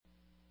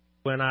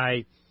when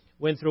I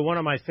went through one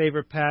of my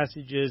favorite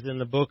passages in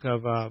the book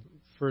of 1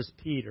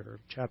 Peter,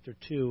 chapter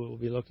 2, we'll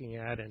be looking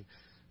at. And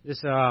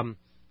this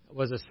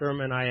was a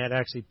sermon I had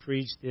actually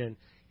preached in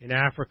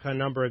Africa a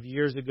number of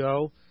years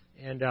ago.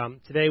 And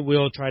today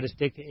we'll try to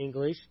stick to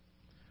English.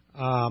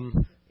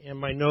 And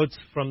my notes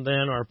from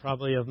then are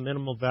probably of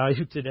minimal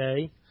value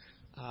today.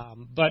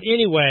 But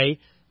anyway,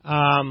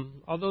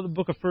 although the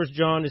book of 1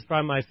 John is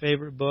probably my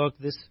favorite book,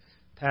 this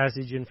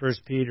passage in 1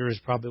 Peter is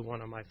probably one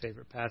of my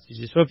favorite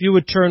passages. So if you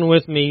would turn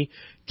with me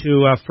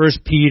to 1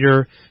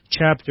 Peter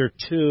chapter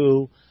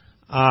 2,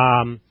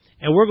 and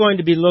we're going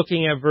to be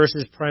looking at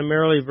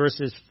primarily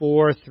verses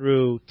 4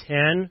 through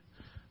 10,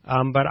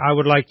 but I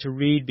would like to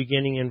read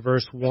beginning in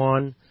verse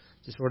 1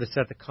 to sort of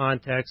set the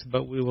context,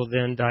 but we will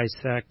then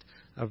dissect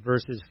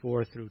verses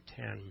 4 through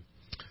 10.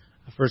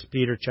 1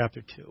 Peter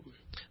chapter 2.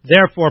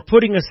 Therefore,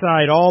 putting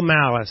aside all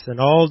malice and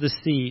all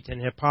deceit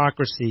and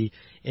hypocrisy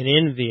and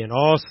envy and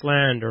all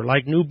slander,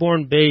 like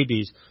newborn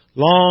babies,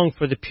 long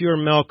for the pure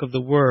milk of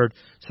the word,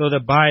 so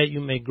that by it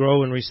you may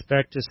grow in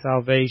respect to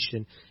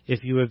salvation,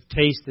 if you have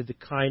tasted the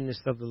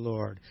kindness of the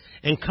Lord.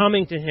 And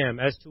coming to him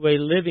as to a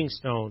living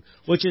stone,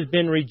 which has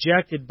been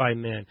rejected by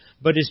men,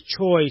 but is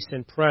choice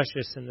and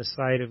precious in the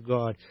sight of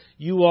God.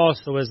 You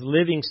also, as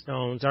living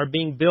stones, are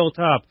being built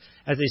up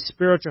as a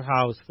spiritual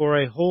house for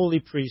a holy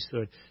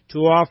priesthood, to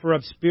offer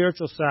up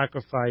spiritual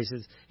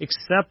sacrifices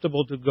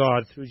acceptable to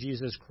God through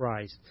Jesus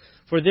Christ.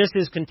 For this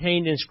is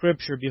contained in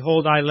Scripture,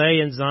 behold, I lay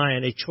in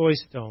Zion a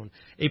choice stone,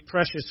 a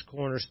precious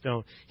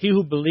cornerstone. He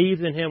who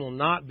believes in him will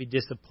not be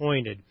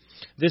disappointed.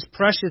 This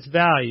precious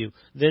value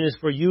then is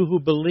for you who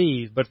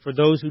believe, but for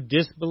those who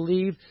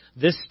disbelieve,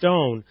 this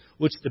stone,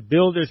 which the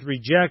builders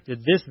rejected,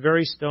 this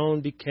very stone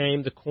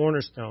became the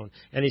cornerstone,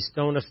 and a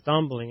stone of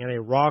stumbling, and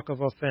a rock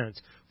of offense.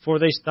 For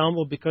they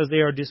stumble because they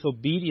are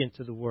disobedient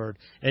to the word,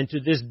 and to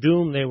this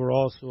doom they were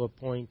also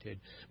appointed.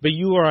 But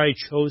you are a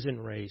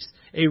chosen race,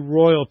 a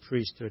royal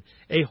priesthood,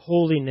 a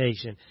holy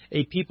nation,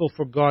 a people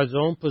for God's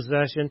own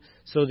possession,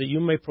 so that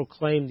you may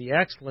proclaim the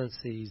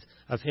excellencies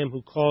of him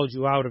who called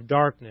you out of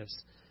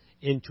darkness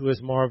into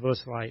his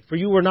marvelous light. For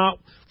you were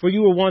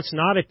once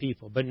not a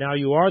people, but now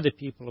you are the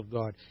people of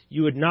God.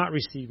 You had not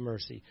received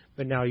mercy,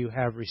 but now you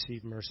have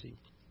received mercy.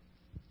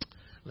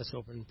 Let's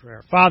open in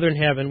prayer. Father in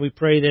heaven, we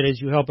pray that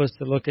as you help us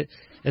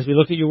as we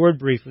look at your word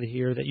briefly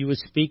here, that you would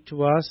speak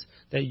to us,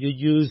 that you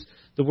use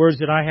the words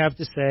that I have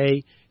to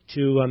say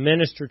to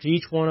minister to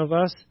each one of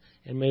us,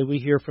 and may we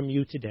hear from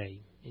you today.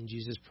 In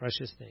Jesus'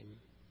 precious name,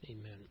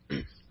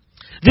 amen.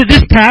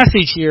 This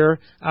passage here,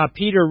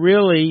 Peter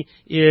really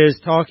is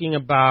talking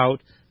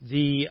about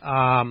the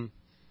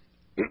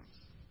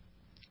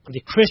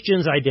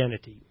Christian's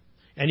identity.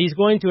 And he's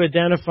going to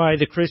identify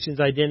the Christian's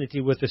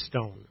identity with a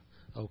stone.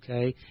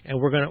 Okay? And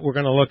we're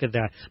going to look at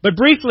that. But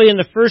briefly, in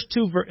the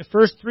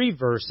first three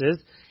verses,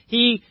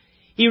 he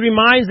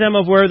reminds them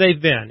of where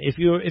they've been. If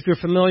you're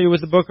familiar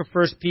with the book of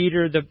 1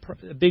 Peter, the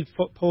big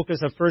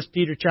focus of 1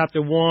 Peter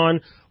chapter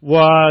 1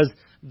 was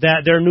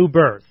that their new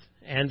birth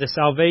and the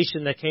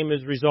salvation that came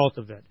as a result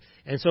of it.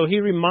 And so he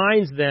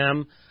reminds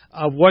them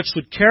of what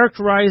should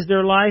characterize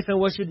their life and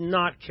what should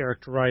not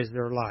characterize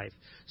their life.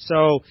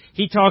 So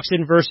he talks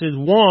in verses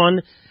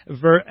 1,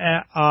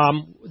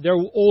 their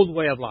old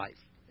way of life.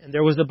 And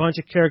there was a bunch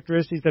of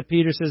characteristics that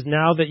Peter says,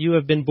 now that you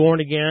have been born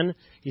again.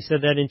 He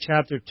said that in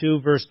chapter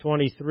 2, verse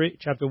 23,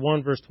 chapter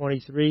 1, verse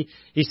 23.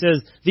 He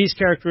says, these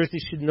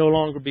characteristics should no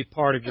longer be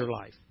part of your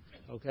life.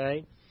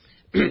 Okay?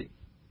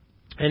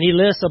 And he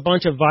lists a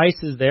bunch of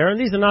vices there, and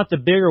these are not the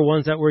bigger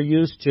ones that we're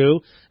used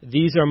to.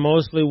 These are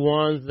mostly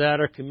ones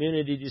that are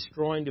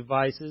community-destroying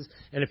devices.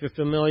 And if you're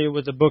familiar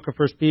with the book of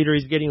 1 Peter,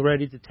 he's getting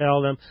ready to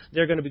tell them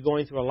they're going to be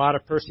going through a lot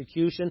of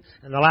persecution,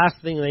 and the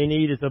last thing they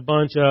need is a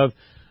bunch of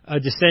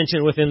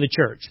dissension within the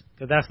church,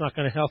 because that's not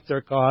going to help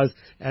their cause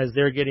as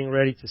they're getting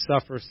ready to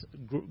suffer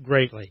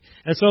greatly.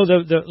 And so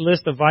the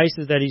list of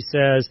vices that he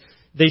says,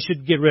 they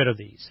should get rid of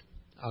these.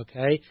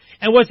 Okay?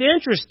 And what's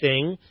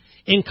interesting,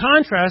 in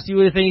contrast, you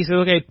would think he said,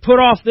 okay, put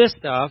off this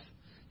stuff,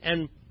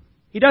 and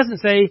he doesn't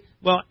say,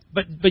 well,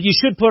 but you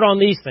should put on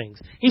these things.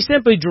 He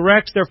simply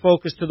directs their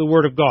focus to the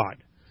Word of God.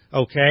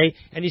 Okay?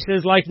 And he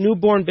says, like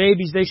newborn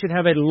babies, they should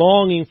have a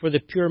longing for the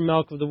pure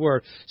milk of the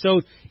Word.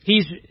 So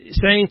he's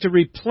saying to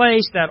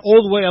replace that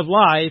old way of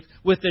life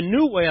with the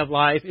new way of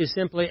life is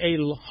simply a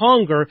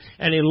hunger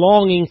and a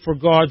longing for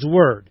God's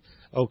Word.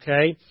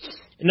 Okay?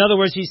 In other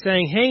words, he's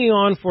saying hanging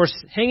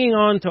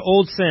on to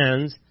old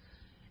sins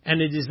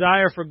and the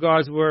desire for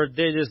God's Word,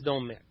 they just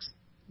don't mix.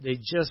 They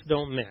just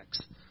don't mix.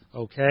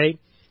 Okay?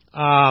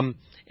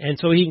 And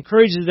so he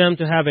encourages them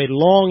to have a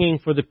longing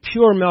for the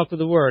pure milk of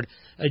the Word.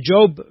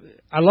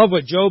 I love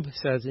what Job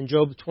says in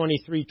Job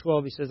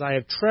 23:12. He says, I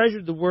have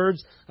treasured the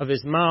words of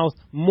his mouth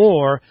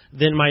more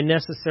than my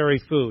necessary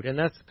food. And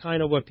that's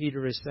kind of what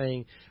Peter is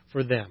saying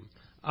for them.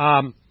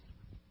 And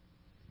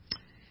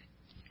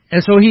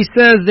so he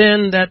says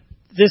then that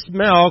this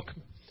milk,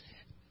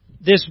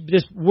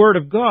 this Word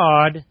of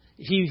God,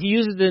 he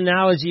uses the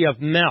analogy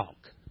of milk,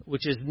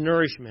 which is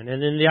nourishment.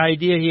 And then the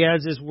idea, he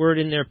has this word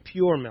in there,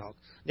 pure milk.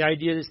 The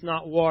idea is it's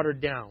not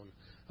watered down.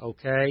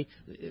 Okay?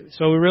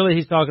 So really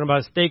he's talking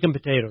about steak and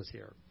potatoes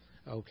here.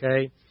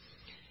 Okay?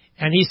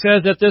 And he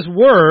says that this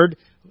word,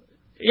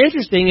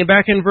 interesting,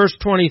 back in verse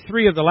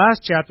 23 of the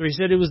last chapter, he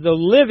said it was the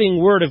living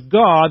Word of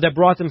God that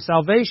brought them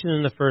salvation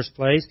in the first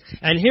place.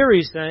 And here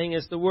he's saying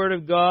it's the Word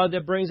of God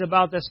that brings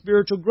about that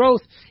spiritual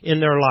growth in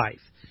their life.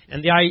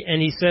 And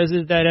he says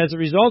that as a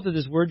result of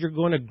this Word, you're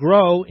going to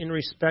grow in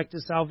respect to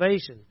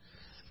salvation.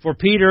 For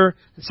Peter,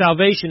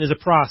 salvation is a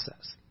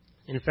process.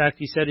 In fact,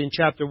 he said in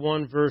chapter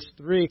 1, verse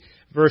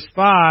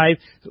 5,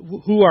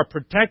 who are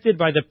protected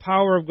by the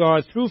power of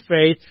God through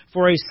faith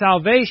for a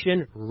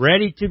salvation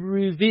ready to be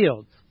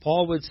revealed.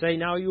 Paul would say,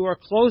 now you are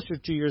closer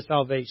to your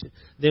salvation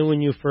than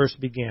when you first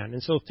began.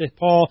 And so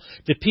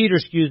to Peter,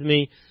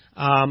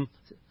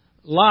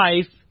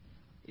 life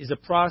is a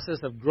process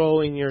of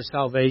growing your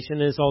salvation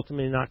and is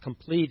ultimately not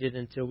completed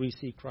until we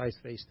see Christ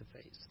face to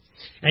face.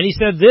 And he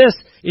said this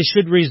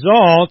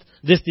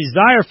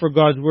desire for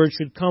God's Word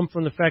should come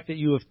from the fact that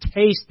you have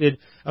tasted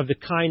of the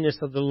kindness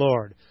of the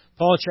Lord.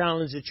 Paul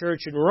challenged the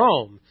church in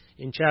Rome,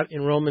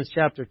 in Romans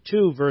chapter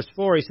 2, verse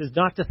 4. He says,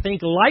 not to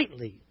think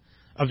lightly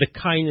of the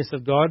kindness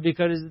of God,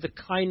 because it is the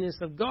kindness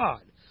of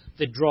God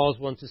that draws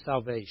one to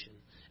salvation.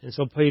 And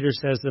so Peter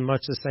says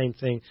much the same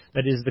thing,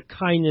 that it is the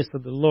kindness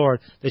of the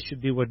Lord that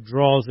should be what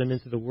draws them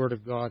into the Word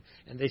of God,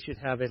 and they should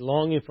have a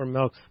longing for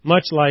milk,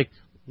 much like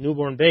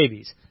newborn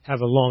babies have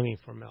a longing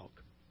for milk.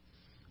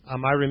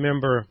 I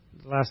remember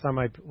the last time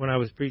when I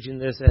was preaching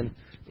this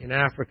in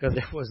Africa,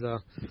 there was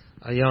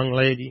a young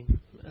lady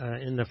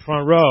in the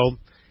front row,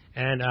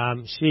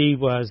 and she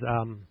was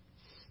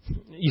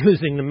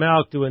using the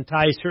milk to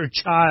entice her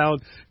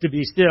child to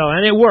be still,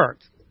 and it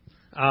worked.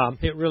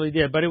 It really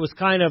did, but it was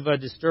kind of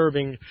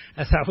disturbing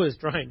as I was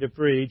trying to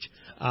preach.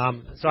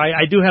 So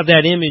I do have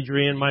that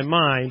imagery in my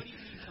mind.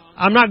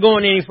 I'm not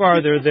going any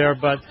farther there,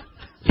 but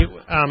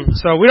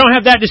so we don't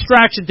have that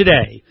distraction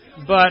today.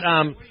 But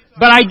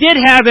I did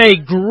have a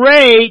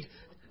great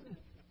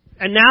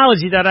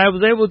analogy that I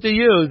was able to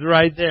use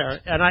right there,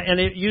 and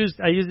I used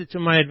it to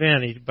my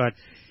advantage. But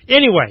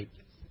anyway,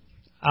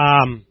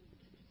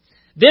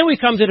 then we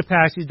come to the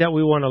passage that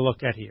we want to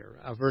look at here,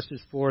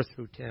 verses 4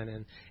 through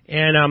 10.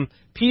 And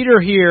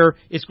Peter here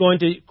is going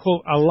to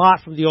quote a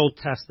lot from the Old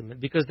Testament,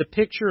 because the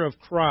picture of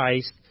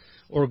Christ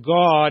or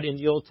God in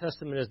the Old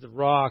Testament as the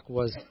rock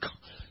was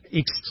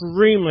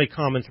extremely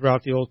common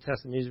throughout the Old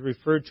Testament. He's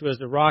referred to as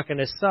the rock,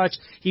 and as such,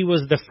 he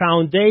was the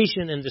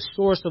foundation and the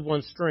source of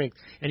one's strength.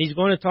 And he's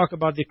going to talk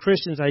about the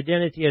Christian's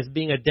identity as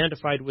being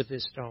identified with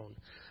his stone.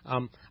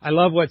 I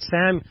love what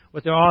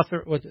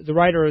the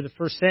writer of the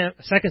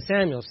 2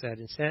 Samuel said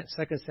in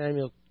 2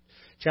 Samuel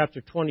chapter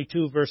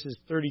 22, verses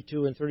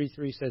 32 and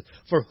 33 says,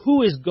 for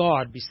who is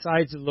God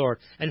besides the Lord,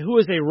 and who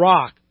is a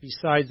rock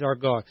besides our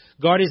God?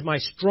 God is my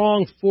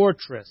strong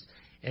fortress,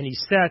 and he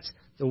sets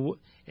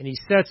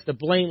the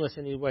blameless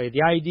in his way.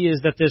 The idea is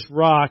that this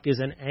rock is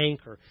an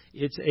anchor.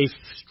 It's a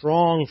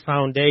strong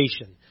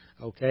foundation.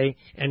 Okay?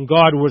 And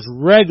God was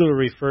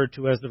regularly referred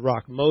to as the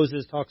rock.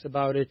 Moses talks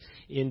about it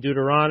in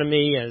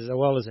Deuteronomy as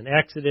well as in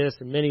Exodus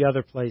and many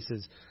other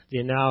places, the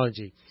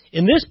analogy.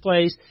 In this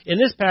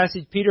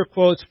passage, Peter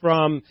quotes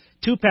from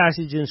two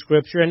passages in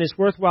Scripture, and it's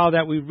worthwhile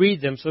that we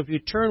read them. So if you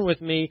turn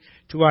with me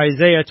to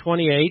Isaiah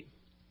 28,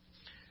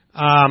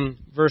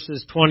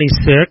 verses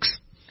 26.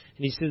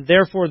 And he says,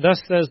 therefore, thus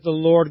says the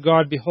Lord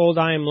God, behold,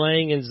 I am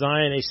laying in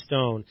Zion a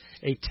stone,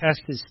 a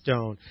tested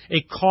stone,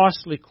 a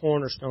costly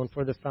cornerstone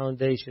for the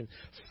foundation,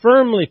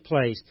 firmly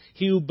placed.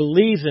 He who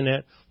believes in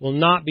it will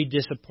not be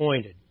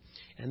disappointed.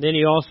 And then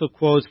he also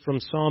quotes from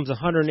Psalms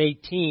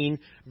 118,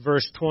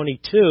 verse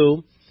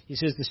 22. He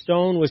says, the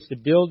stone which the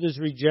builders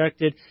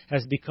rejected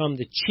has become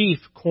the chief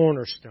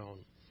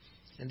cornerstone.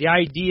 And the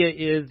idea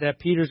is that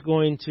Peter's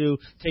going to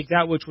take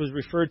that which was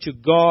referred to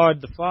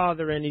God the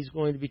Father, and he's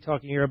going to be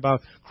talking here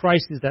about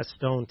Christ is that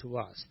stone to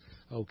us.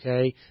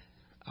 Okay?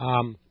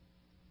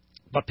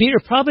 But Peter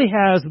probably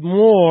has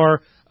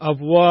more of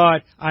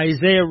what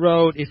Isaiah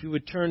wrote. If you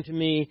would turn to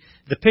me,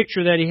 the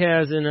picture that he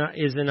has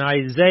is in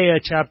Isaiah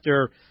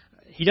chapter.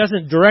 He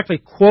doesn't directly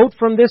quote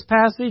from this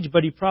passage,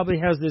 but he probably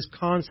has this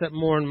concept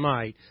more in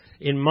mind.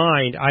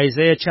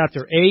 Isaiah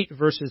chapter 8,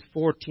 verses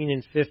 14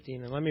 and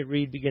 15. And let me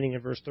read beginning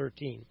at verse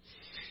 13.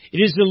 It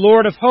is the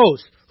Lord of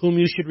hosts whom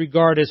you should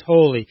regard as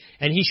holy,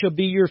 and he shall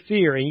be your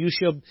fear, and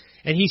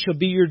he shall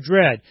be your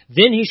dread.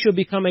 Then he shall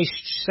become a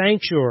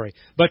sanctuary,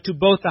 but to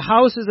both the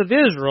houses of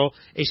Israel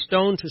a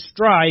stone to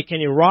strike,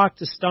 and a rock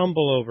to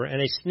stumble over,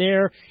 and a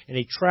snare and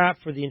a trap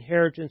for the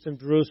inheritance of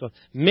Jerusalem.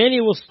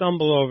 Many will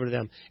stumble over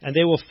them, and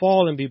they will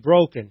fall and be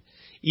broken.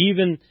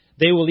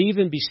 They will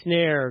even be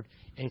snared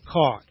and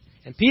caught.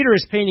 And Peter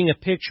is painting a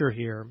picture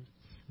here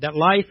that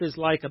life is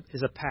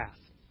a path.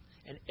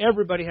 And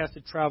everybody has to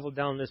travel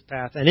down this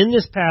path. And in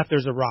this path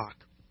there's a rock.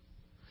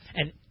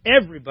 And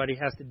everybody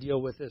has to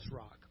deal with this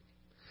rock.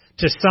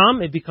 To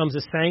some it becomes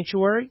a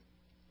sanctuary.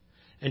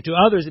 And to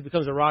others it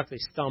becomes a rock they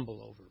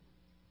stumble over.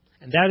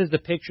 And that is the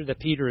picture that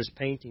Peter is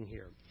painting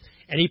here.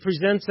 And he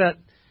presents that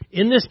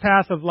in this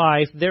path of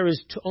life there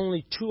is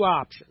only two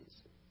options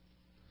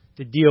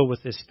to deal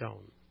with this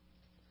stone.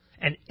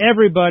 And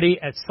everybody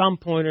at some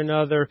point or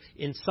another,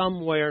 in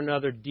some way or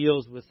another,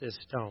 deals with this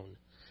stone.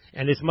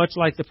 And it's much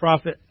like the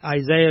prophet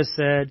Isaiah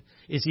said,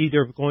 it's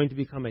either going to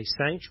become a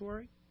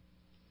sanctuary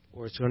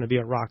or it's going to be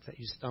a rock that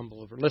you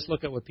stumble over. Let's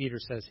look at what Peter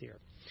says here.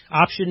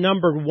 Option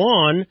number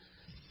 1,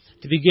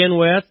 to begin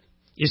with,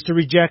 is to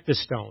reject the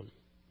stone.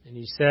 And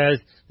he says,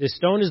 this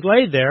stone is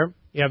laid there.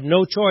 You have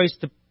no choice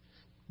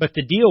but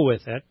to deal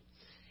with it.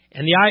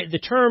 And the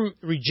term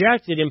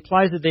rejected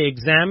implies that they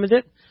examined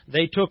it,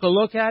 they took a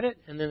look at it,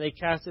 and then they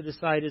cast it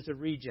aside as a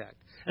reject.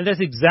 And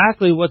that's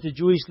exactly what the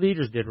Jewish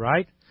leaders did,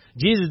 right?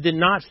 Jesus did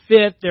not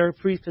fit their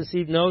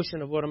preconceived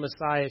notion of what a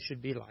Messiah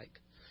should be like.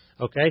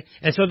 Okay?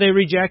 And so they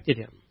rejected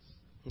him.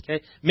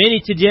 Okay?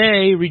 Many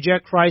today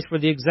reject Christ for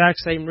the exact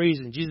same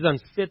reason. Jesus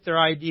doesn't fit their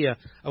idea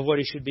of what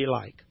he should be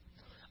like.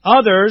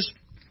 Others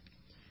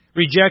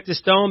reject the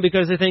stone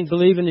because they think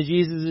believing in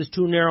Jesus is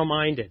too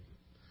narrow-minded.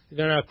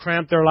 They're going to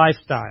cramp their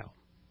lifestyle.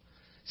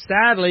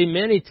 Sadly,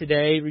 many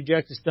today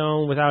reject the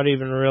stone without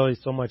even really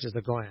so much as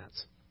a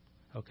glance.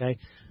 Okay?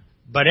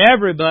 But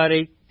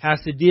everybody has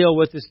to deal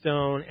with the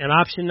stone, and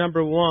option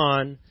number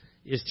 1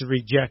 is to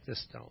reject the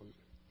stone.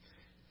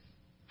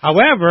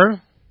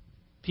 However,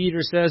 Peter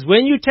says,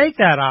 when you take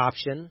that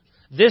option,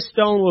 this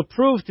stone will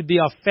prove to be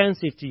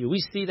offensive to you.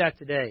 We see that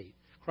today.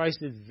 Christ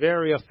is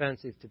very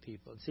offensive to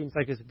people. It seems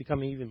like it's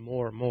becoming even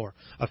more and more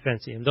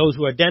offensive. And those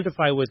who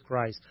identify with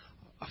Christ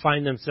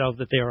find themselves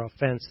that they are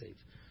offensive.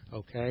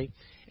 Okay?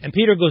 And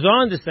Peter goes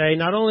on to say,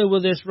 not only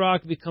will this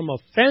rock become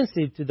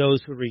offensive to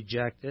those who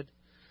reject it,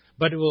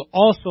 but it will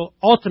also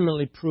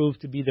ultimately prove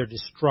to be their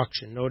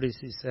destruction. Notice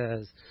he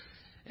says,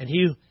 and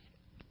he,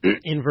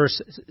 in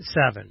verse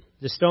 7,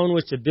 the stone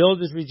which the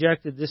builders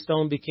rejected, this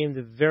stone became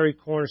the very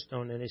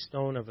cornerstone, and a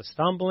stone of a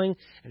stumbling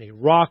and a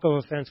rock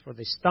of offense, for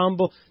they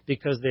stumble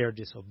because they are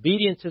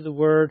disobedient to the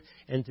word,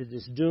 and to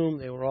this doom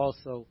they were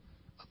also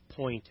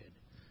appointed.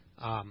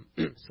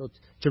 So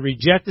to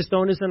reject the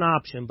stone is an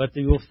option, but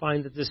you will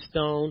find that the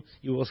stone,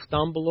 you will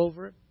stumble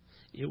over it.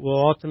 It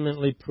will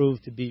ultimately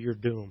prove to be your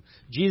doom.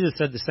 Jesus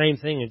said the same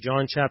thing in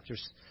John chapter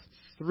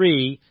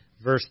 3,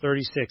 verse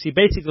 36. He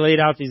basically laid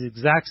out these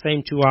exact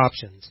same 2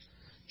 options.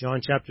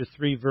 John chapter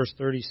 3, verse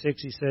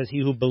 36, he says, he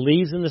who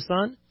believes in the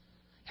Son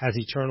has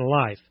eternal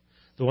life.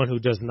 The one who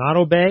does not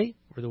obey,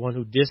 or the one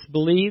who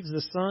disbelieves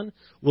the Son,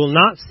 will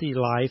not see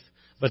life,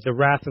 but the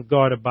wrath of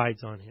God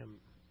abides on him.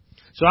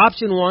 So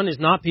option 1 is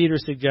not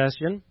Peter's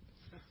suggestion,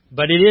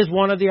 but it is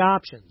one of the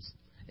options.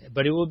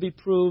 But it will be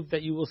proved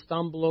that you will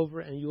stumble over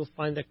and you will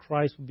find that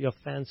Christ will be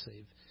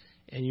offensive.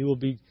 And you will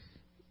be,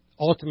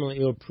 ultimately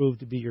it will prove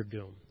to be your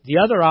doom. The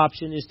other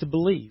option is to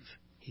believe,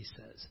 he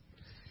says.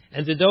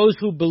 And to those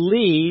who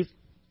believe,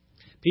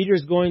 Peter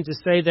is going to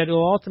say that it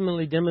will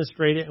ultimately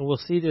demonstrate it, and we'll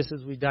see this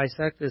as we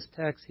dissect this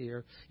text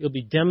here, it will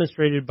be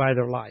demonstrated by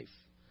their life.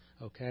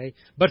 Okay?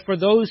 But for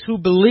those who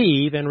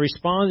believe and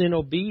respond in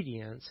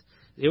obedience,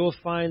 they will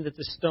find that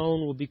the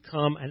stone will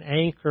become an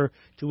anchor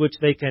to which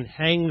they can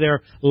hang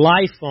their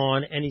life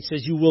on. And he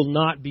says, you will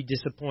not be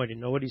disappointed.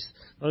 Notice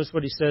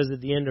what he says at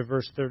the end of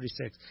verse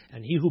 36.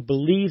 And he who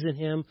believes in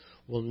him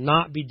will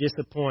not be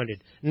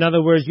disappointed. In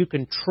other words, you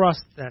can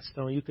trust that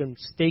stone. You can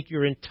stake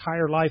your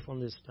entire life on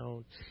this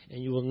stone,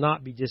 and you will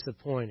not be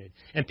disappointed.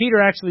 And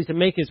Peter actually, to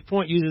make his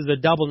point, uses a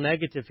double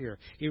negative here.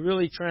 He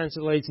really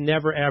translates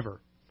never ever.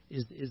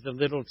 Is the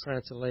literal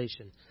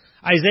translation.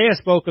 Isaiah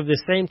spoke of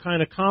this same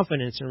kind of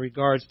confidence in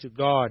regards to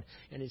God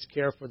and his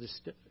care for the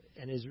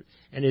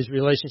and his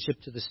relationship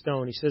to the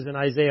stone. He says in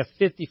Isaiah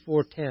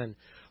 54:10,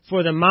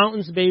 "For the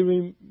mountains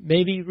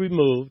may be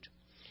removed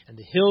and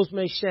the hills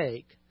may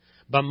shake,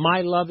 but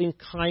my loving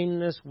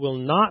kindness will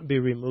not be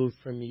removed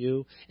from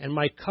you, and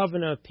my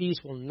covenant of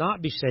peace will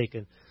not be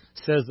shaken,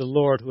 says the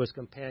Lord who has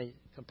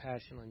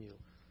compassion on you."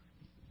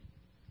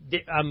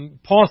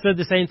 Paul said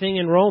the same thing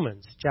in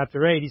Romans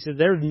chapter 8. He said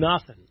there's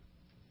nothing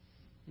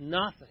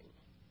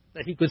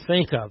that he could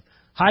think of,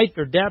 height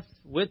or depth,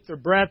 width or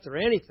breadth or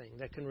anything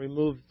that can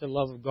remove the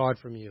love of God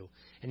from you.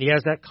 And he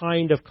has that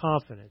kind of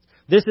confidence.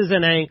 This is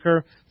an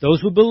anchor.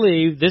 Those who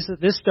believe, this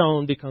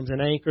stone becomes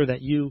an anchor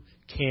that you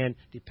can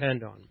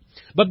depend on.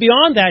 But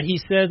beyond that, he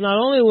says, not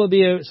only will it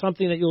be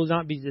something that you will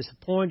not be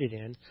disappointed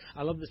in.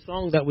 I love the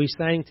song that we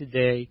sang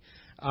today,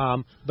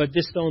 but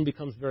this stone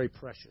becomes very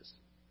precious.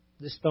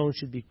 This stone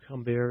should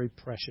become very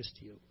precious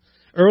to you.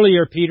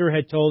 Earlier, Peter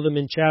had told them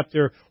in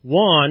chapter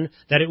 1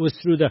 that it was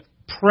through the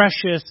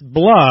precious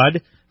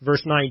blood,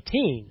 verse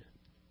 19.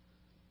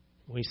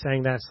 We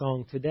sang that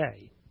song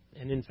today.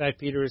 And in fact,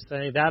 Peter is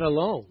saying that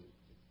alone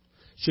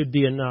should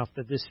be enough,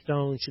 that this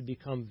stone should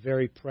become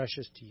very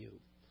precious to you.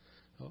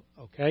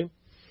 Okay?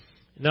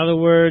 In other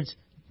words,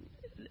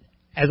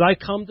 as I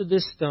come to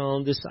this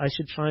stone, you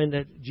should find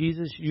that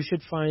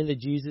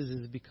Jesus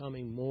is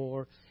becoming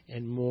more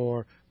and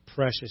more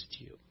precious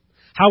to you.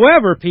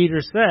 However, Peter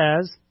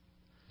says,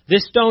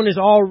 this stone is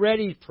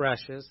already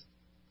precious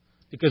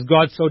because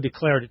God so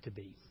declared it to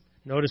be.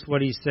 Notice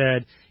what he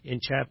said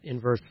in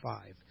verse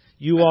 5.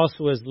 You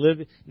also as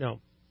living...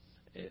 No,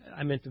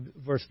 I meant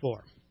verse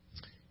 4.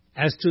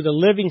 As to the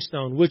living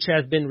stone, which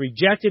has been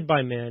rejected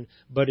by men,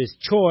 but is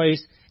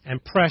choice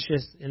and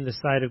precious in the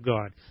sight of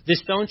God. This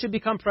stone should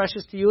become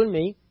precious to you and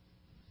me.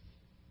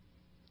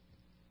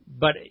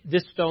 But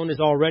this stone is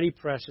already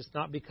precious,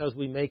 not because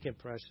we make it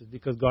precious,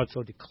 because God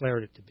so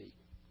declared it to be.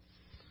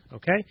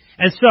 Okay?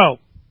 And so,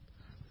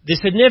 the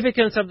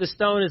significance of the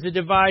stone is it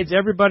divides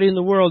everybody in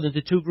the world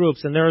into two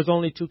groups, and there is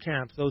only two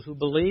camps, those who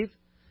believe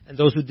and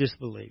those who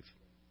disbelieve.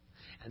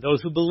 And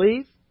those who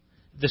believe,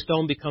 the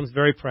stone becomes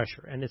very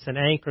precious, and it's an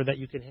anchor that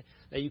you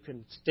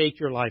can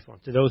stake your life on.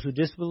 To those who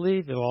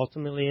disbelieve, it will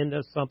ultimately end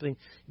up something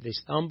they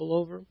stumble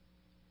over,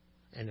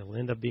 and it will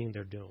end up being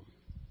their doom.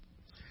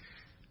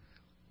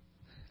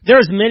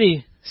 There's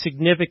many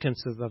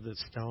significances of the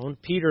stone.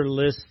 Peter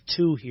lists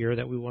two here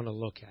that we want to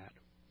look at.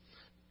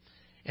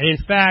 And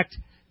in fact,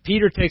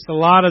 Peter takes a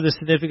lot of the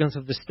significance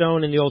of the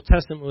stone in the Old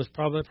Testament was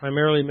probably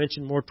primarily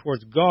mentioned more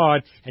towards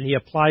God, and he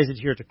applies it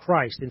here to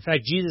Christ. In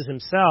fact, Jesus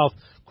himself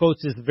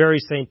quotes this very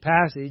same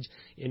passage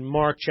in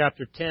Mark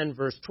chapter 10,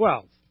 verse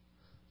 12.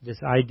 This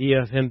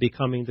idea of him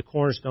becoming the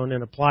cornerstone,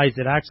 and applies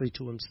it actually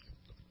to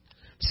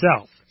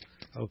himself.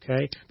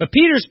 Okay? But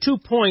Peter's 2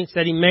 points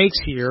that he makes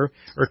here,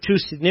 or two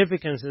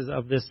significances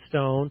of this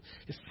stone.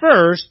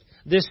 First,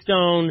 this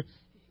stone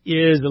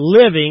is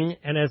living,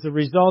 and as a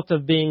result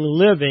of being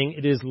living,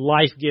 it is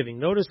life-giving.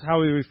 Notice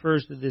how he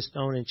refers to this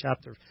stone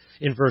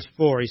in verse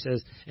 4. He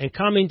says, and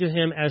coming to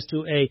him as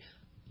to a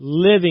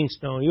living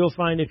stone. You'll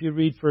find if you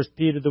read 1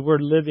 Peter, the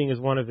word living is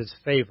one of his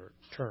favorite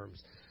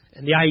terms.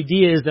 And the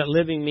idea is that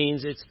living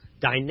means it's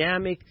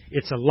dynamic,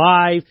 it's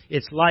alive,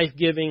 it's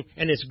life-giving,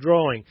 and it's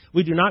growing.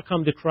 We do not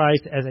come to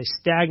Christ as a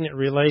stagnant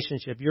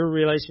relationship. Your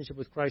relationship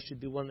with Christ should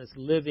be one that's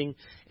living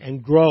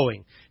and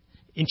growing.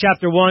 In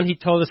chapter 1, he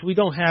told us we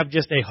don't have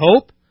just a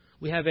hope,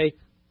 we have a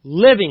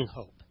living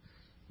hope.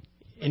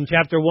 In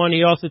chapter 1,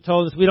 he also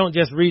told us we don't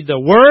just read the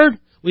Word,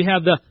 we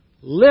have the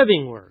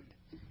living Word.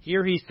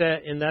 Here he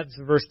said, and that's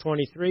verse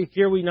 23,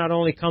 here we not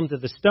only come to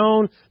the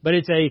stone, but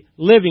it's a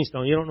living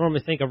stone. You don't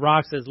normally think of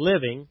rocks as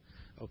living,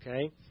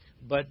 okay?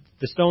 But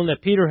the stone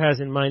that Peter has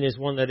in mind is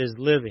one that is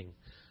living.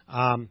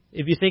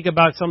 If you think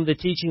about some of the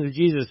teachings of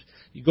Jesus,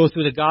 you go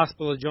through the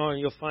Gospel of John and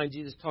you'll find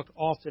Jesus talked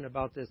often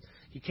about this.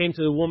 He came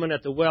to the woman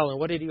at the well, and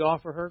what did he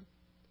offer her?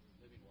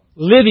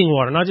 Living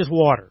water, not just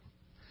water.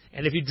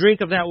 And if you drink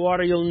of that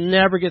water, you'll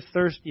never get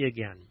thirsty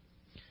again.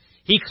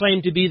 He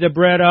claimed to be the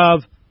bread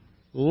of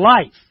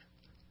life.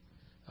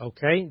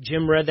 Okay,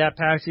 Jim read that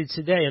passage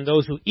today. And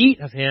those who eat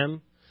of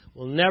him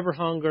will never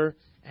hunger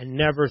and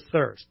never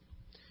thirst.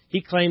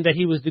 He claimed that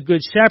he was the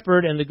good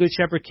shepherd, and the good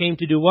shepherd came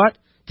to do what?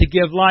 To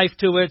give life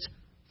to its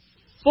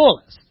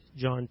fullest.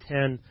 John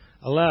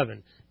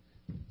 10:11.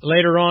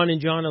 Later on in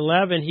John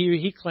 11,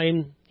 he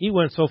claimed, he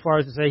went so far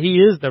as to say he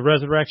is the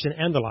resurrection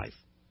and the life.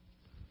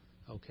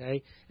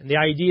 Okay? And the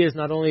idea is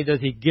not only does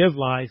he give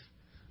life,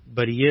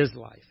 but he is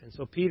life. And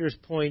so Peter's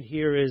point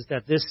here is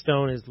that this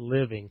stone is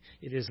living.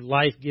 It is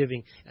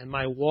life-giving. And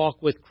my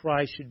walk with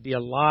Christ should be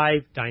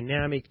alive,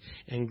 dynamic,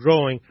 and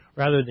growing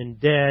rather than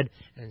dead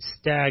and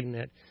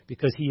stagnant,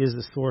 because he is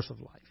the source of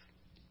life.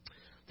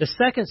 The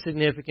second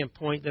significant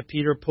point that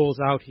Peter pulls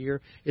out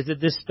here is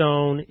that this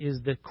stone is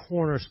the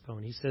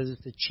cornerstone. He says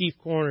it's the chief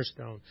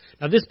cornerstone.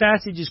 Now, this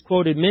passage is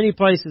quoted many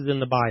places in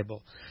the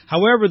Bible.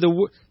 However,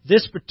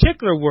 this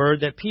particular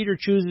word that Peter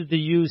chooses to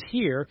use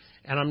here,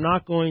 and I'm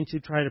not going to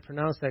try to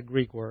pronounce that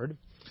Greek word,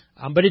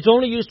 but it's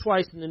only used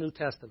twice in the New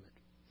Testament.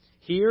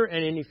 Here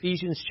and in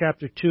Ephesians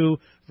chapter 2,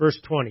 verse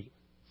 20.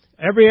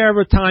 Every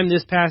other time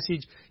this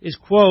passage is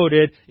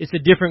quoted, it's a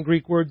different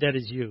Greek word that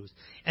is used.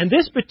 And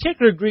this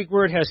particular Greek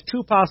word has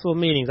two possible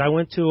meanings. I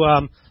went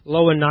to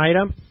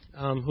Loanida,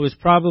 who is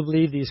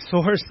probably the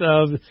source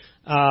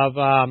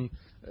of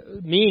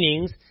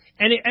meanings.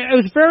 And it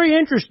was very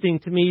interesting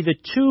to me, the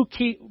two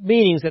key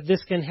meanings that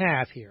this can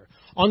have here.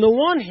 On the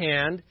one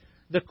hand,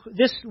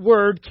 this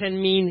word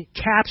can mean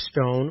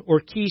capstone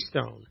or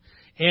keystone.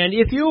 And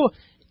if you,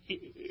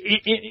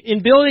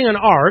 in building an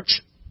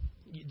arch,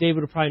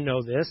 David would probably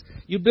know this.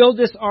 You build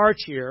this arch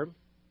here,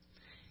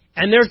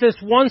 and there's this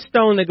one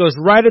stone that goes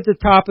right at the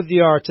top of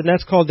the arch, and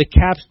that's called the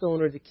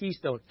capstone or the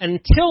keystone. And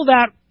until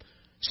that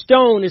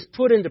stone is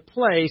put into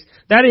place,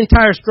 that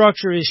entire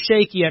structure is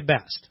shaky at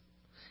best.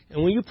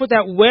 And when you put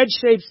that wedge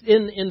shape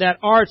in that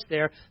arch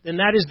there, then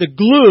that is the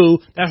glue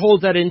that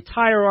holds that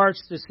entire arch,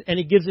 and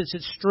it gives it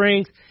its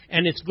strength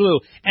and its glue.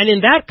 And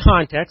in that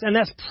context, and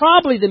that's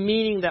probably the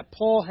meaning that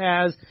Paul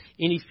has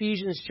in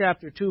Ephesians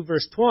chapter 2,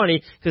 verse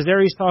 20, because there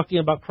he's talking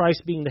about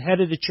Christ being the head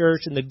of the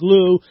church and the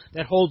glue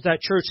that holds that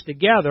church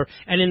together.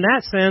 And in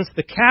that sense,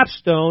 the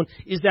capstone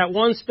is that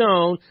one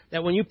stone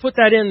that when you put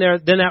that in there,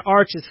 then that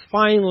arch is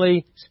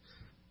finally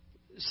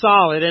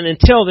solid, and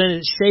until then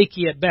it's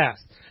shaky at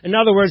best. In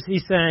other words,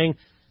 he's saying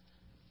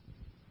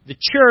the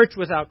church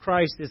without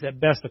Christ is at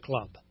best a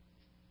club.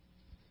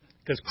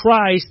 Because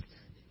Christ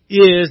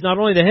is not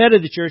only the head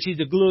of the church, he's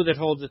the glue that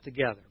holds it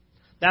together.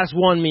 That's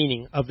one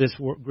meaning of this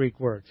Greek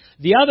word.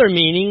 The other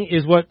meaning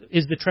is what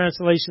is the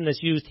translation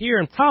that's used here,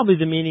 and probably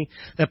the meaning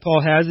that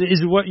Paul has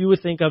is what you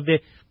would think of the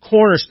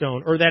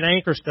cornerstone or that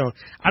anchor stone.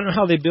 I don't know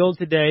how they build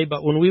today,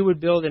 but when we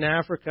would build in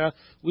Africa,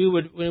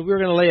 when we were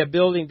going to lay a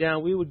building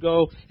down, we would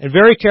go and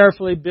very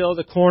carefully build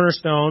a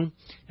cornerstone,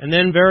 and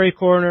then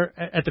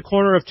at the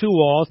corner of two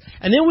walls,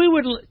 and then we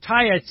would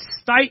tie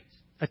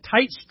a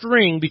tight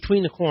string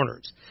between the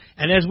corners.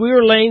 And as we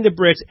were laying the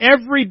bricks,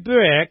 every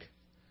brick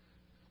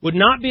would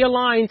not be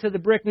aligned to the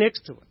brick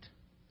next to it,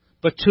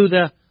 but to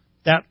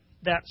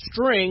that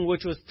string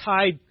which was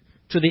tied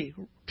to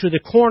the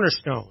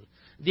cornerstone.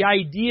 The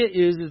idea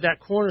is that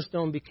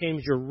cornerstone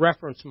becomes your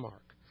reference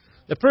mark.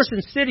 The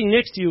person sitting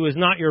next to you is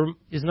not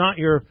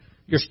your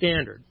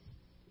standard,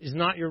 is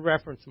not your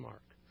reference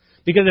mark.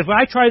 Because if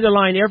I tried to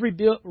align every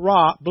brick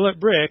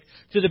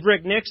to the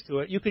brick next to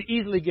it, you could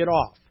easily get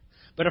off.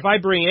 But if I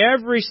bring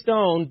every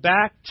stone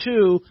back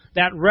to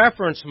that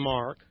reference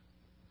mark,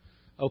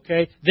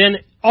 okay, then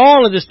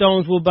all of the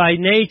stones will by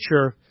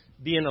nature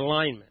be in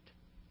alignment.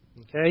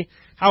 Okay?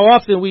 How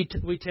often we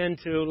tend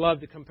to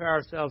love to compare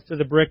ourselves to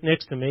the brick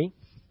next to me,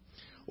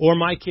 or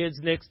my kids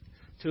next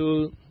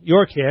to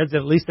your kids.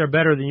 At least they're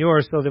better than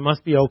yours, so they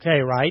must be okay,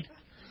 right?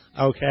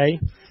 Okay.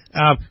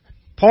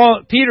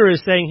 Peter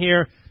is saying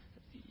here,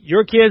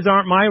 your kids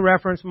aren't my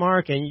reference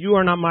mark, and you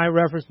are not my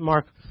reference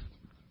mark.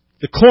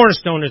 The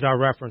cornerstone is our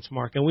reference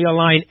mark, and we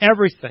align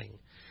everything.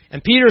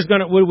 And Peter's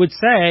would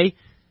say,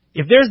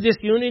 if there's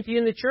disunity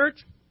in the church,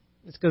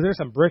 it's because there's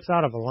some bricks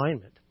out of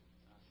alignment.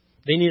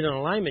 They need an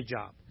alignment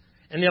job.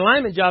 And the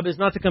alignment job is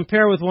not to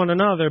compare with one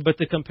another, but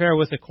to compare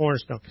with the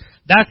cornerstone.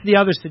 That's the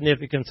other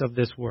significance of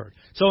this word.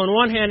 So on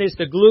one hand, it's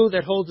the glue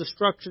that holds the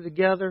structure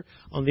together.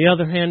 On the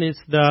other hand,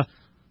 it's the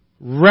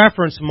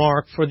reference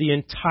mark for the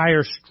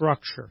entire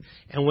structure.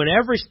 And when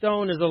every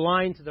stone is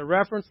aligned to the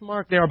reference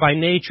mark, they are by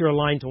nature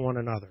aligned to one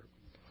another.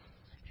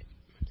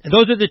 And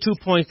those are the 2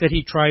 points that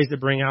he tries to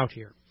bring out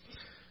here.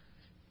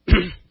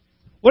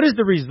 What is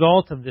the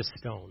result of this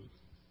stone?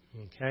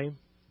 Okay.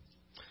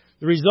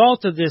 The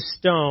result of this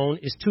stone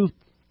is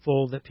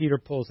twofold that Peter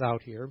pulls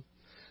out here.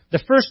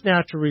 The first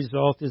natural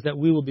result is that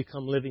we will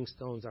become living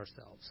stones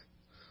ourselves.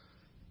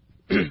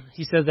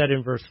 He says that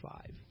in verse 5.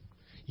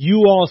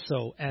 You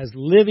also, as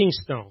living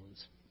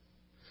stones.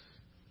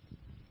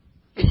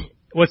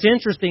 What's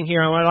interesting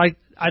here,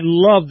 I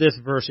love this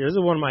verse here. This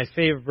is one of my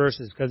favorite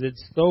verses because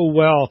it's so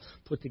well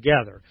put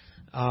together.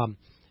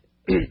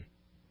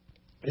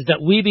 Is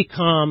that we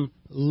become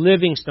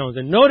living stones.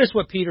 And notice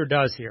what Peter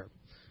does here.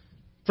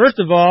 First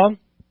of all,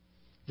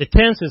 the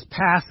tense is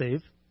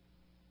passive.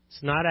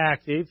 It's not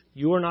active.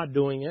 You are not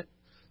doing it.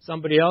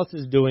 Somebody else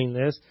is doing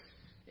this.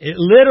 It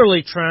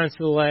literally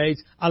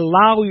translates,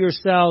 allow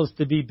yourselves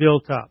to be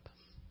built up.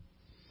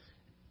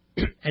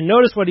 And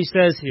notice what he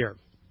says here.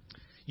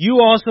 You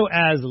also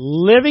as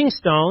living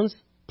stones,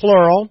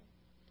 plural,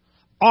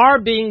 are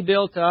being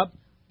built up,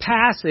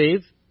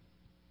 passive,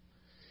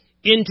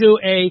 into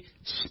a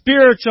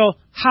spiritual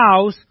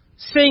house,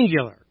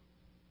 singular.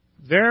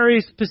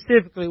 Very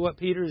specifically what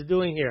Peter is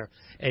doing here.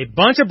 A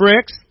bunch of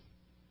bricks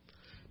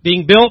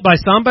being built by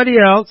somebody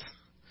else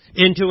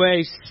into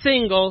a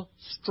single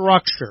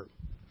structure.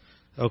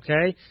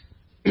 Okay?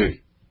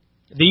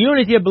 The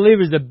unity of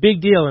believers is a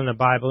big deal in the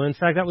Bible. In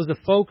fact, that was the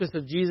focus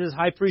of Jesus'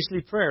 high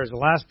priestly prayers. The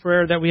last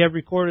prayer that we have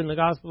recorded in the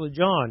Gospel of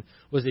John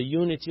was the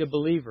unity of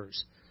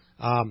believers.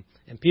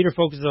 And Peter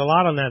focuses a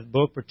lot on that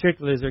book,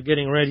 particularly as they're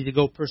getting ready to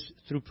go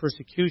through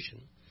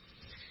persecution.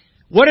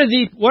 What are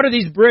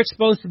these bricks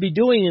supposed to be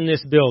doing in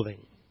this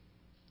building?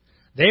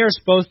 They are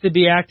supposed to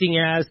be acting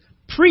as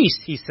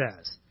priests, he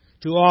says,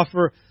 to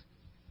offer.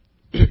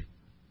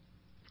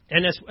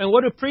 And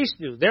what do priests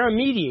do? They're a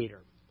mediator.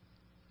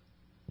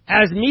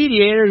 As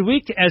mediators,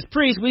 as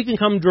priests, we can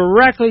come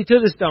directly to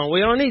the stone. We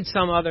don't need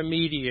some other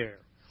mediator.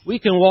 We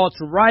can waltz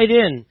right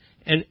in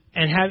and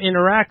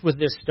interact with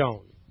this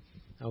stone.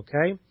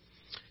 Okay?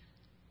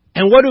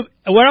 And what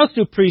else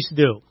do priests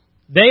do?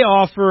 They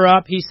offer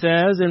up, he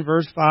says in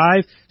verse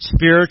 5,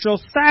 spiritual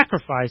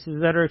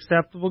sacrifices that are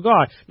acceptable to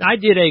God. Now, I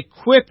did a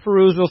quick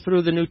perusal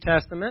through the New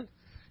Testament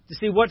to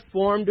see what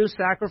form do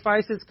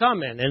sacrifices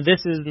come in. And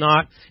this is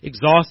not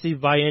exhaustive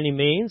by any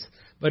means,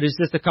 but it's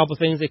just a couple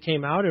things that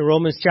came out. In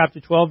Romans chapter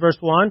 12, verse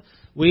 1,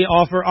 we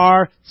offer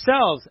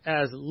ourselves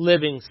as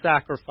living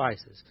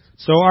sacrifices.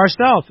 So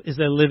ourselves is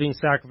a living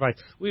sacrifice.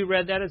 We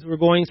read that as we're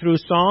going through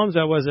Psalms.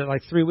 That was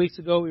like 3 weeks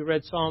ago. We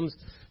read Psalms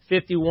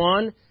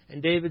 51.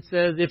 And David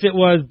says, if it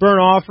was burnt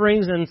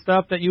offerings and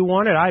stuff that you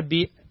wanted,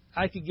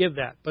 I could give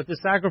that. But the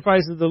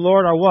sacrifices of the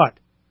Lord are what?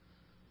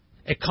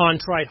 A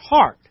contrite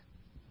heart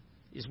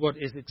is what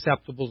is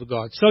acceptable to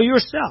God. So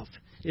yourself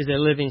is a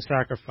living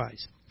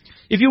sacrifice.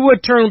 If you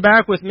would turn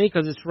back with me,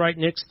 because it's right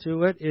next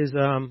to it, is,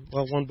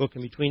 one book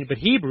in between, but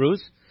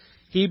Hebrews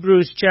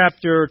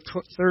chapter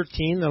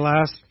 13,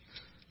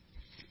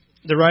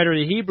 the writer of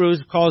the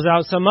Hebrews calls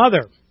out some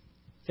other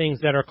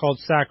things that are called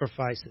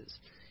sacrifices.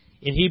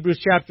 In Hebrews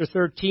chapter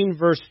 13,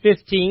 verse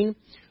 15,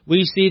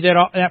 we see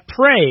that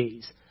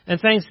praise and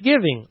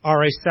thanksgiving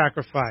are a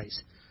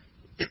sacrifice.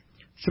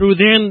 Through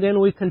them, then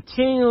we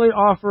continually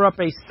offer up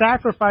a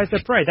sacrifice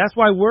of praise. That's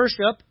why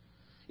worship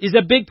is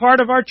a big part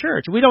of our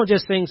church. We don't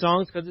just sing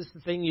songs because it's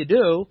the thing you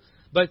do,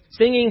 but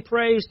singing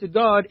praise to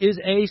God is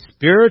a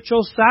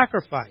spiritual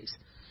sacrifice.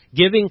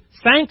 Giving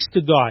thanks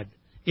to God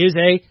is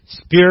a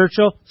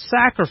spiritual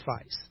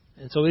sacrifice.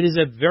 And so it is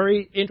a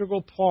very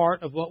integral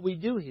part of what we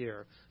do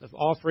here, of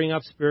offering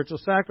up spiritual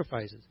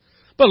sacrifices.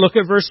 But look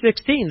at verse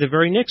 16, the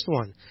very next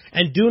one.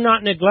 And do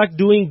not neglect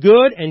doing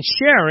good and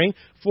sharing,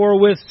 for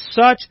with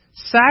such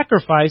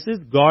sacrifices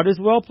God is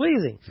well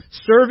pleasing.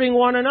 Serving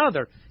one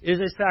another is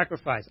a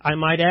sacrifice. I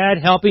might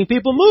add, helping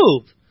people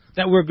move,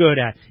 that we're good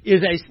at,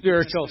 is a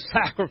spiritual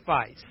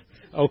sacrifice.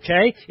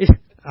 Okay?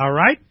 All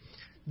right?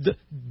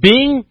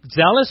 Being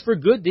zealous for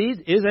good deeds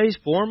is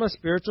a form of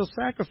spiritual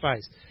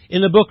sacrifice.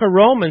 In the book of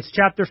Romans,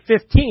 chapter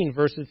 15,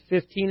 verses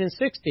 15 and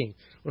 16.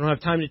 We don't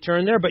have time to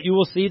turn there, but you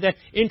will see that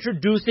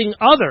introducing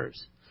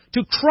others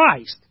to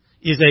Christ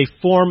is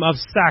a form of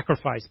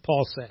sacrifice,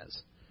 Paul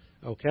says.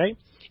 Okay?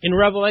 In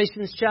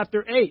Revelation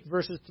chapter 8,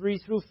 verses 3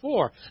 through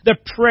 4, the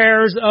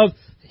prayers of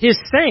His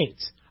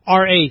saints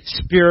are a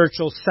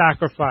spiritual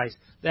sacrifice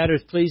that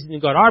is pleasing to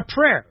God. Our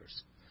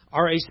prayers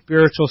are a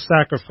spiritual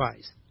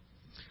sacrifice.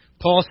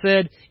 Paul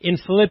said in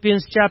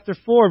Philippians chapter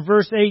 4,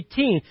 verse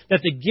 18,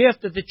 that the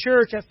gift that the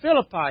church at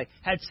Philippi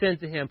had sent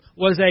to him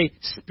was a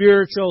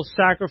spiritual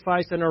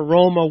sacrifice, an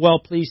aroma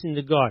well-pleasing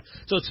to God.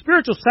 So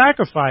spiritual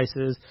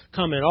sacrifices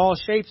come in all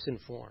shapes and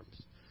forms.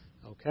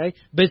 Okay?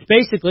 But it's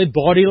basically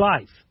body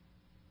life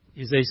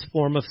is a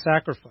form of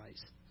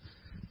sacrifice.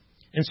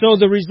 And so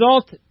the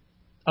result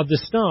of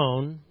the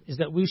stone is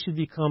that we should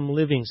become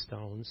living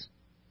stones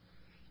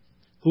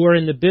who are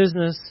in the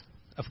business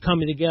of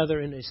coming together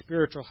in a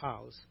spiritual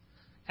house,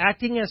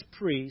 acting as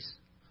priests,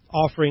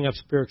 offering up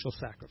spiritual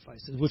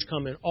sacrifices, which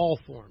come in all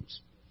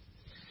forms.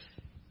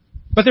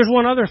 But there's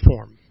one other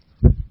form.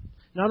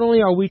 Not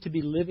only are we to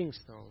be living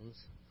stones,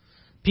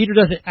 Peter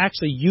doesn't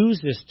actually use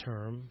this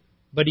term,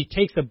 but he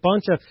takes a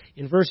bunch of,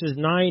 in verses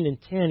 9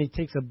 and 10, he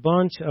takes a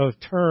bunch of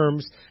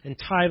terms and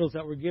titles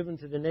that were given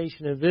to the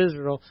nation of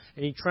Israel,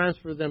 and he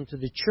transfers them to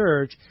the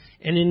church.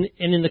 And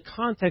in the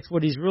context,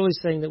 what he's really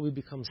saying that we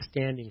become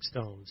standing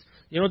stones.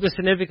 You know what the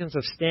significance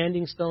of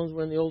standing stones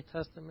were in the Old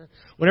Testament?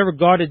 Whenever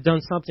God had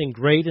done something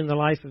great in the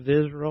life of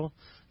Israel,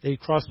 they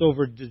crossed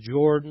over the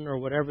Jordan or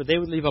whatever, they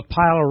would leave a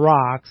pile of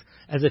rocks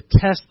as a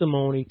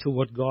testimony to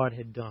what God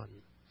had done.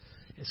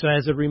 So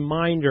as a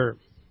reminder.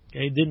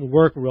 Okay, it didn't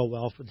work real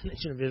well for the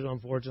nation of Israel,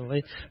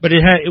 unfortunately, but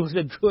it was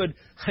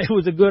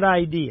a good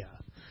idea.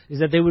 Is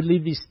that they would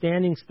leave these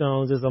standing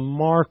stones as a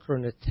marker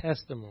and a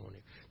testimony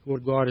to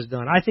what God has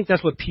done. I think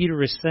that's what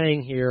Peter is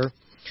saying here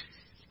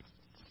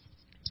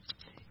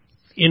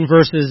in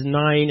verses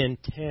 9 and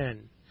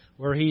 10,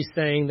 where he's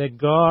saying that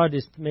God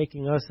is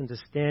making us into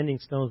standing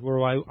stones,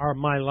 where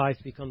my life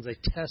becomes a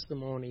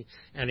testimony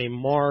and a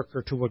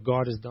marker to what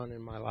God has done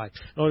in my life.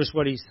 Notice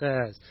what he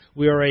says: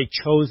 we are a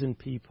chosen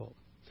people.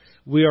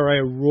 We are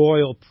a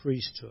royal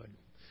priesthood.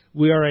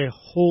 We are a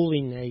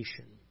holy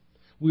nation.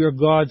 We are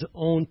God's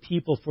own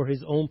people for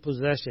His own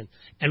possession.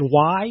 And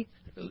why?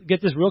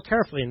 Get this real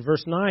carefully. In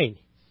verse 9,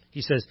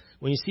 he says,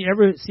 when you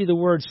ever see the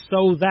word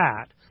so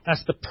that,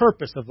 that's the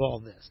purpose of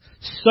all this.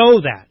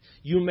 So that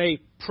you may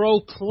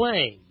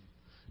proclaim,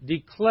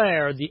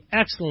 declare the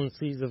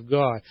excellencies of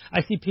God.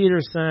 I see Peter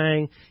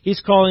saying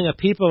he's calling a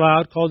people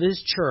out called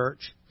His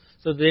church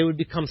so that they would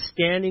become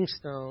standing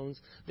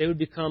stones. They would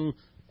become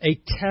a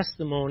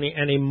testimony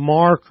and a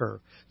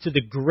marker to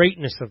the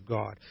greatness of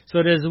God. So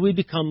that as we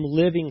become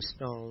living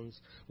stones,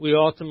 we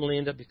ultimately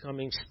end up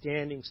becoming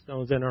standing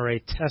stones and are a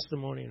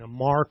testimony and a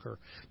marker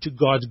to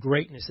God's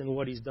greatness and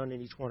what He's done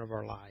in each one of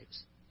our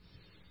lives.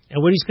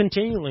 And what He's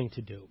continuing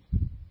to do.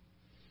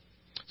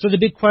 So the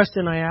big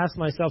question I ask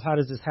myself, how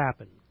does this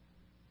happen?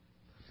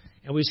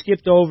 And we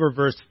skipped over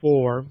verse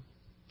 4,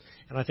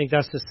 and I think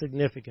that's the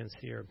significance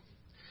here.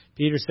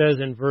 Peter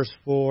says in verse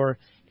 4,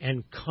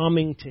 and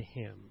coming to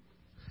Him.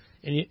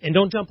 And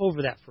don't jump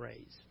over that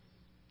phrase.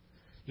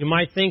 You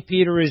might think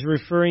Peter is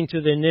referring to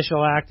the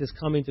initial act as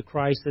coming to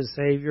Christ as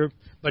Savior,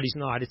 but he's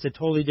not. It's a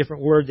totally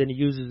different word than he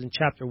uses in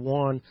chapter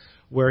 1,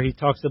 where he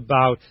talks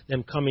about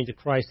them coming to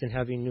Christ and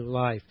having new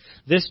life.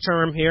 This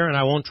term here, and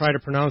I won't try to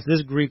pronounce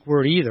this Greek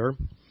word either,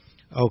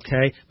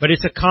 okay, but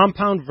it's a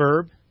compound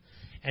verb,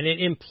 and it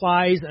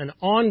implies an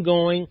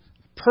ongoing,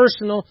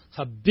 personal,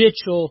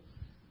 habitual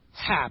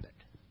habit.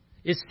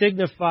 It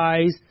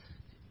signifies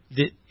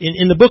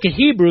in the book of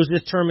Hebrews,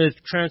 this term is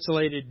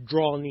translated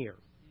draw near.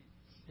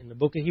 In the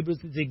book of Hebrews,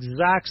 the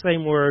exact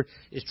same word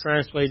is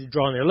translated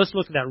draw near. Let's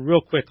look at that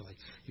real quickly.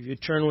 If you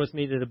turn with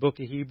me to the book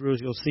of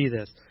Hebrews, you'll see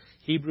this.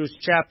 Hebrews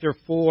chapter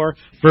 4,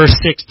 verse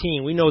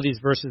 16. We know these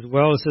verses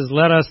well. It says,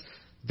 let us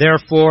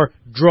therefore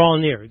draw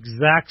near.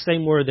 Exact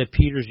same word that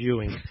Peter's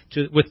using,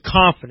 with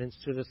confidence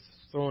to the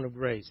throne of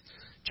grace.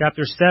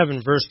 Chapter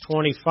 7, verse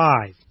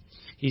 25.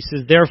 He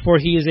says, therefore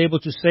He is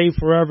able to save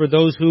forever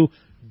those who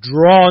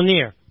draw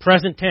near.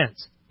 Present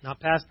tense. Not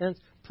past tense.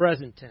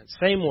 Present tense.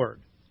 Same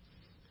word.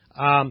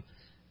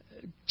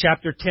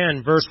 Chapter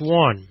 10, verse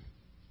 1.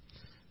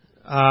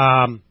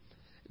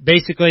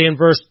 basically in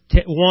verse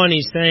 1,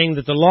 he's saying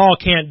that the law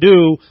can't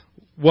do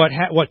what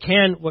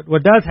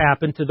does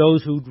happen to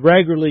those who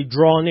regularly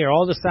draw near.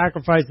 All the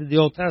sacrifices of the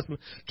Old Testament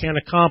can't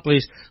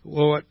accomplish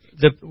what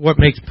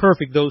makes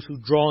perfect those who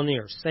draw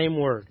near. Same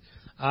word.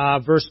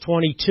 Verse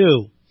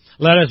 22,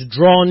 let us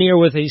draw near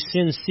with a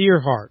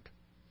sincere heart.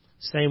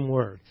 Same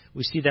word.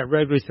 We see that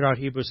regularly throughout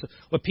Hebrews.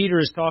 What Peter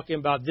is talking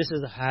about, this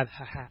is a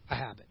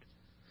habit.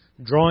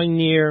 Drawing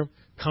near,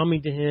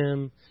 coming to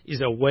Him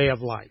is a way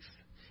of life.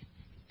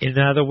 In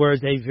other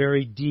words, a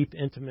very deep,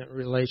 intimate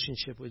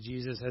relationship with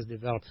Jesus has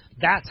developed.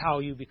 That's how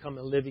you become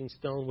a living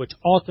stone, which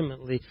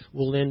ultimately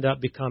will end up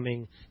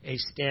becoming a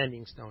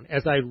standing stone,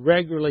 as I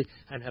regularly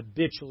and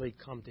habitually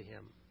come to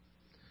Him.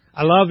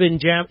 I love in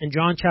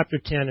John chapter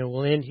 10, and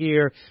we'll end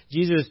here,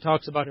 Jesus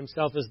talks about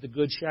Himself as the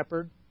Good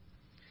Shepherd.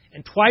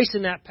 And twice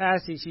in that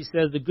passage He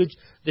says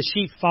the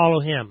sheep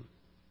follow Him.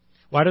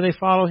 Why do they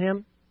follow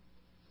Him?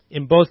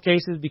 In both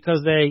cases,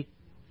 because they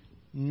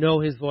know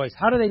His voice.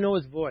 How do they know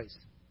His voice?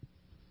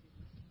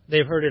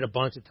 They've heard it a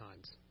bunch of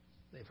times.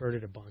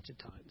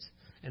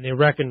 And they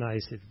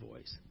recognize His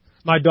voice.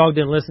 My dog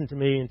didn't listen to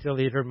me until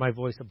he had heard my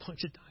voice a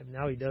bunch of times.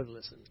 Now he does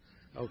listen.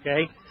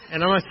 Okay?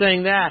 And I'm not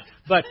saying that,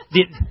 but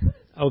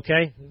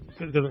okay?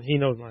 Because he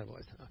knows my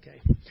voice. Okay.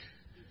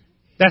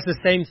 That's the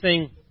same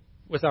thing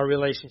with our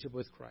relationship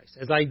with Christ.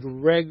 As I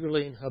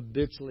regularly and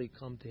habitually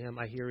come to Him,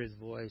 I hear His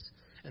voice,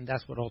 and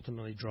that's what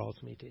ultimately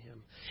draws me to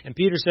Him. And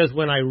Peter says,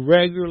 when I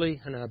regularly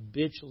and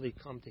habitually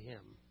come to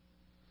Him,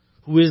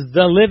 who is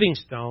the living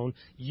stone,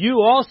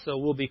 you also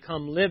will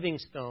become living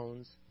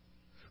stones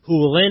who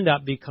will end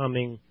up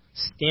becoming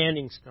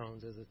standing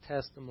stones as a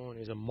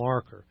testimony, as a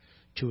marker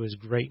to His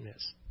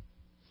greatness.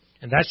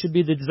 And that should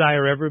be the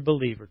desire of every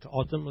believer, to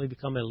ultimately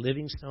become a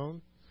living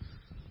stone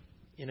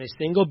in a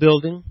single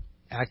building,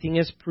 acting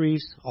as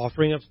priests,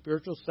 offering up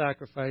spiritual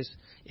sacrifice,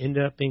 end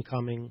up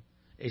becoming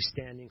a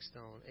standing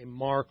stone, a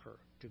marker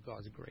to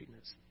God's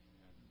greatness.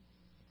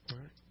 All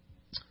right.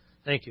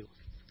 Thank you.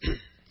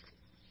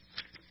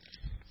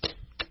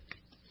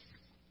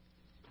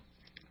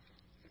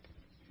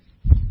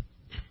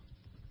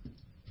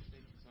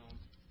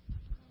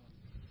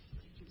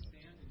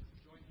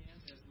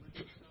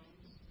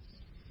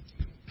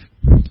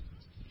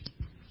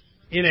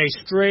 In a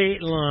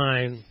straight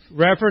line.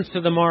 Reference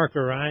to the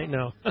marker, right?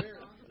 No.